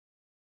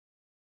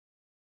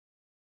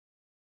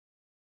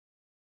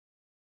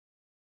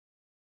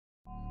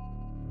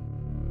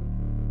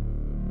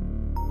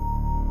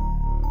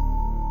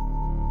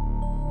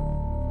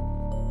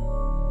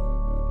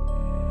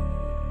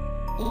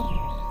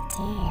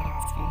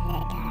Tales from the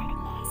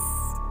darkness.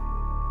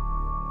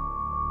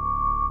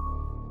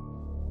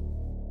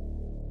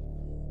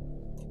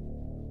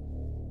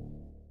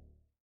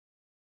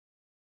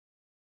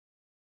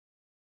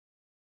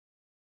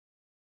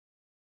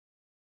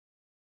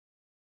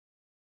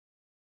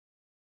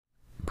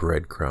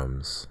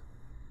 Breadcrumbs.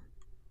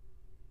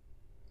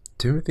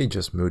 Timothy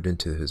just moved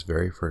into his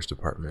very first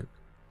apartment.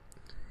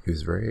 He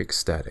was very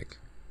ecstatic.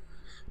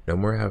 No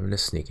more having to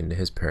sneak into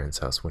his parents'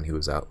 house when he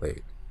was out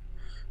late.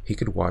 He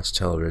could watch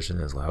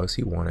television as loud as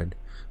he wanted,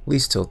 at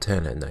least till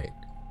 10 at night.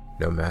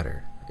 No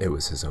matter, it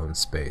was his own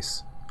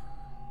space.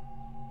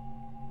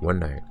 One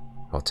night,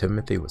 while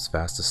Timothy was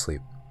fast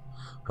asleep,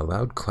 a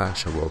loud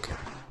clash awoke him.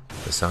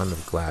 The sound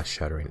of glass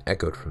shattering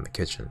echoed from the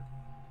kitchen.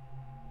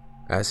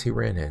 As he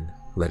ran in,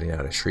 letting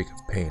out a shriek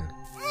of pain,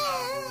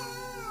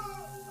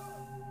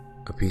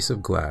 a piece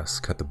of glass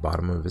cut the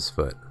bottom of his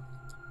foot.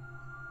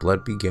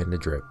 Blood began to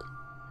drip.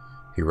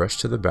 He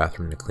rushed to the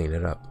bathroom to clean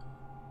it up.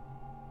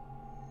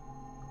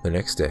 The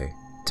next day,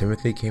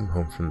 Timothy came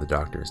home from the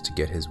doctor's to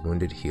get his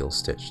wounded heel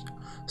stitched,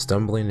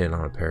 stumbling in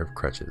on a pair of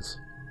crutches.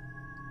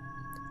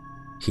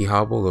 He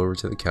hobbled over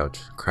to the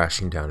couch,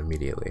 crashing down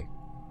immediately.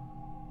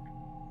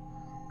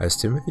 As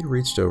Timothy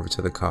reached over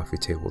to the coffee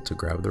table to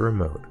grab the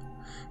remote,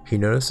 he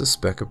noticed a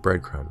speck of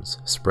breadcrumbs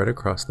spread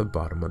across the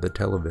bottom of the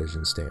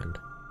television stand.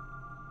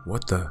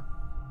 "What the?"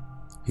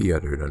 he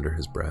uttered under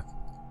his breath.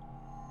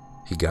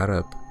 He got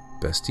up,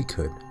 best he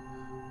could,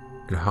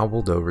 and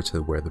hobbled over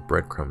to where the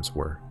breadcrumbs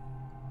were.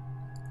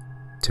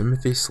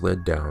 Timothy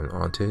slid down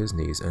onto his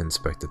knees and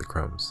inspected the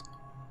crumbs.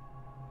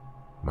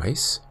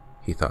 "Mice?"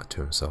 he thought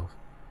to himself,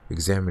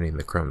 examining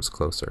the crumbs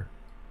closer.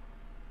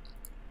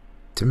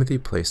 Timothy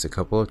placed a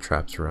couple of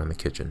traps around the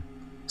kitchen,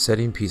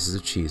 setting pieces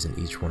of cheese in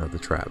each one of the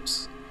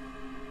traps.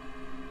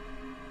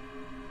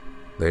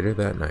 Later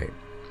that night,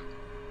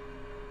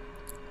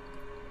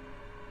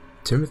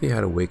 Timothy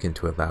had awakened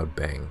to a loud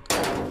bang.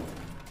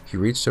 He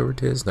reached over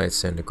to his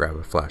nightstand to grab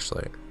a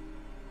flashlight.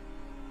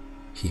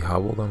 He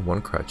hobbled on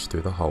one crutch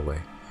through the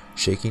hallway,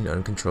 shaking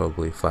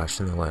uncontrollably,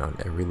 flashing the light on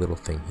every little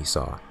thing he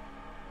saw.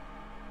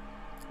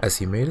 As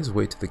he made his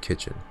way to the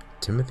kitchen,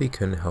 Timothy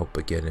couldn't help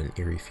but get an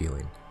eerie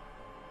feeling.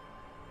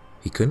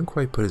 He couldn't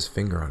quite put his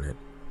finger on it,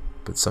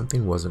 but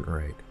something wasn't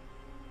right.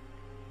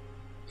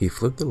 He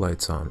flipped the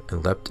lights on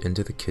and leapt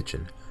into the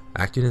kitchen,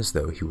 acting as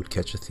though he would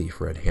catch a thief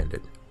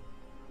red-handed.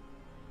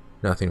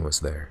 Nothing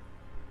was there.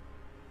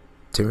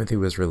 Timothy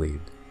was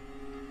relieved,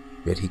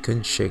 yet he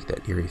couldn't shake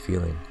that eerie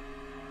feeling.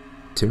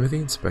 Timothy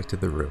inspected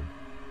the room,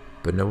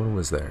 but no one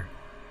was there.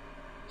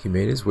 He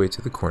made his way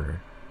to the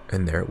corner,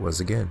 and there it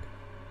was again.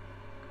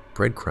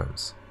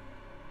 Breadcrumbs,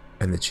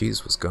 and the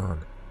cheese was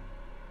gone.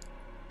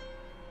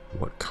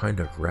 "What kind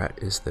of rat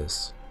is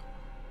this?"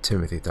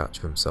 Timothy thought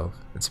to himself,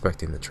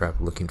 inspecting the trap,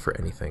 looking for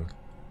anything.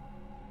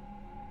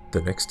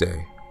 The next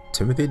day,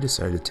 Timothy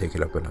decided to take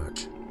it up a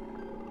notch.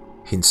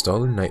 He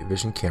installed a night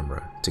vision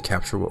camera to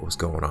capture what was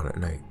going on at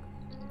night.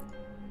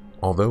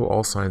 Although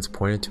all signs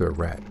pointed to a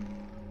rat,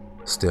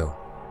 still,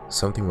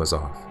 something was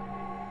off.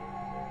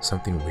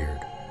 Something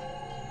weird.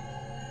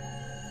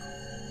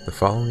 The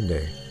following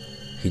day,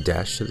 he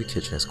dashed to the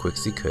kitchen as quick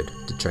as he could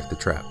to check the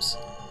traps.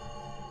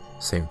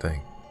 Same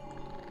thing.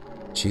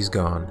 Cheese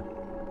gone,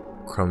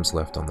 crumbs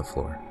left on the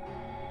floor.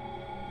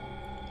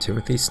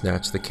 Timothy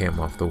snatched the cam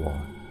off the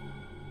wall.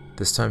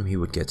 This time he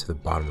would get to the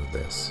bottom of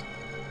this.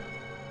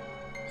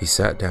 He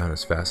sat down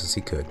as fast as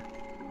he could,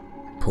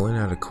 pulling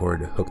out a cord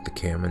to hook the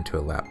cam into a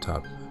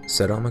laptop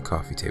set on the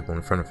coffee table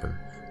in front of him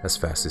as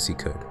fast as he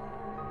could.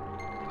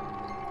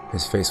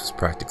 His face was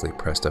practically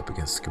pressed up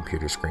against the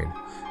computer screen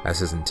as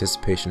his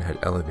anticipation had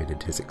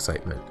elevated his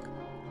excitement.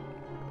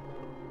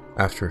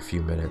 After a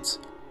few minutes,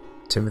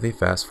 Timothy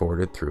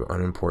fast-forwarded through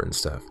unimportant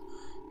stuff,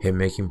 him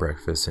making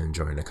breakfast and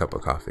enjoying a cup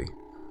of coffee.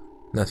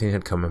 Nothing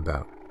had come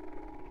about.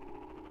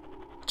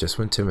 Just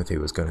when Timothy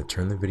was going to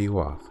turn the video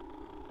off,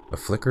 a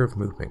flicker of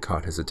movement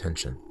caught his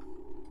attention.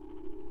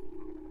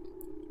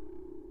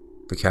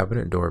 The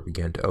cabinet door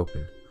began to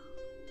open,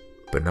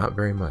 but not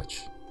very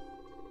much.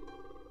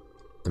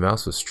 The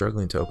mouse was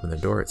struggling to open the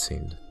door, it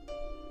seemed.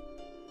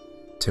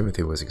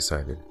 Timothy was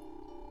excited.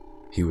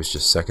 He was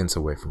just seconds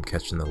away from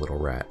catching the little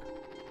rat.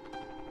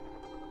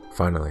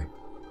 Finally,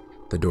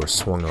 the door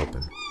swung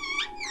open.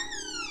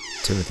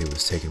 Timothy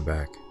was taken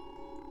back.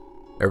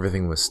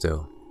 Everything was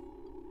still.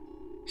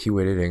 He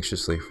waited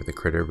anxiously for the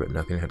critter, but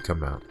nothing had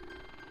come out.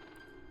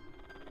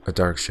 A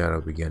dark shadow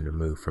began to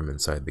move from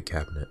inside the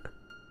cabinet.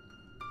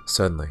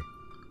 Suddenly,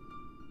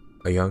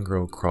 a young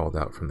girl crawled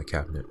out from the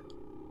cabinet.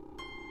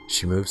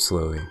 She moved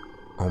slowly,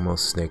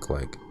 almost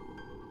snake-like.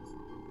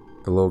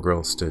 The little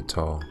girl stood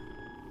tall.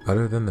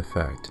 Other than the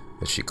fact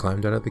that she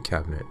climbed out of the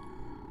cabinet,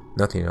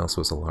 nothing else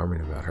was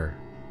alarming about her.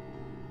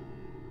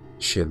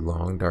 She had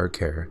long dark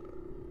hair,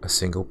 a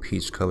single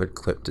peach-colored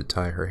clip to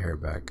tie her hair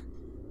back,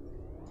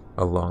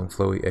 a long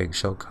flowy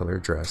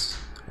eggshell-colored dress,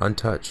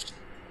 untouched,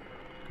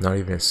 not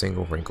even a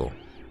single wrinkle.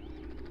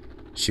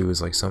 She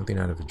was like something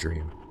out of a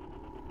dream.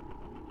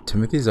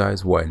 Timothy's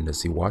eyes widened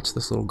as he watched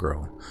this little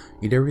girl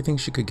eat everything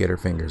she could get her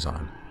fingers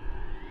on.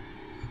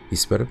 He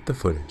sped up the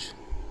footage,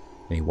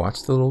 and he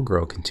watched the little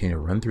girl continue to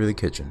run through the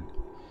kitchen,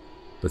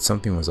 but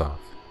something was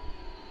off.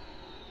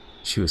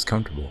 She was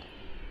comfortable.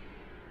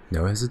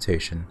 No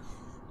hesitation,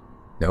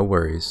 no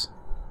worries,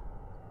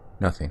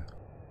 nothing.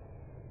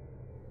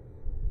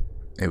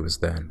 It was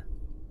then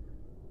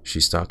she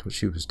stopped what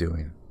she was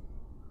doing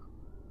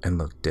and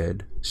looked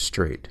dead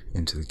straight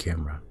into the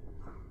camera,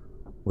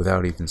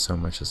 without even so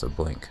much as a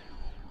blink.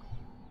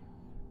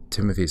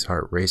 Timothy's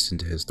heart raced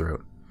into his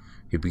throat.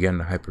 He began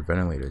to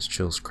hyperventilate as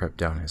chills crept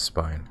down his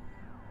spine.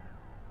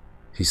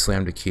 He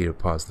slammed a key to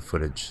pause the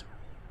footage.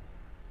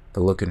 The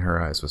look in her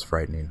eyes was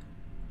frightening.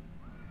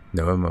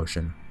 No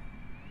emotion,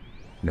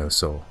 no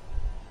soul.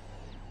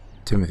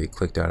 Timothy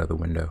clicked out of the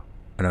window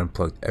and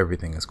unplugged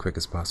everything as quick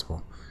as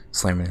possible,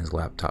 slamming his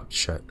laptop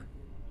shut.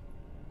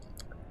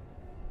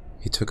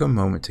 He took a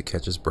moment to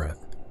catch his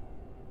breath.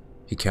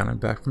 He counted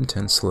back from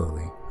 10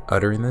 slowly,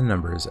 uttering the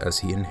numbers as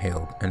he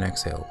inhaled and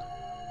exhaled.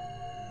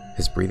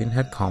 His breathing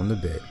had calmed a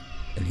bit,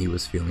 and he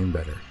was feeling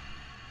better.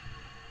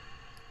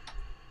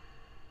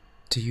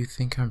 "Do you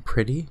think I'm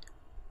pretty?"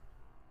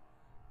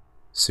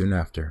 Soon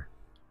after,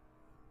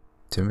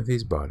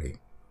 Timothy's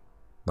body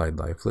lay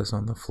lifeless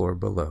on the floor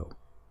below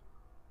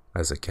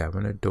as a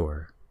cabinet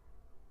door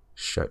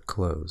shut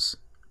close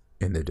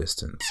in the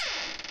distance.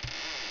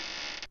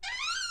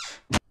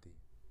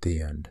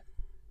 The end.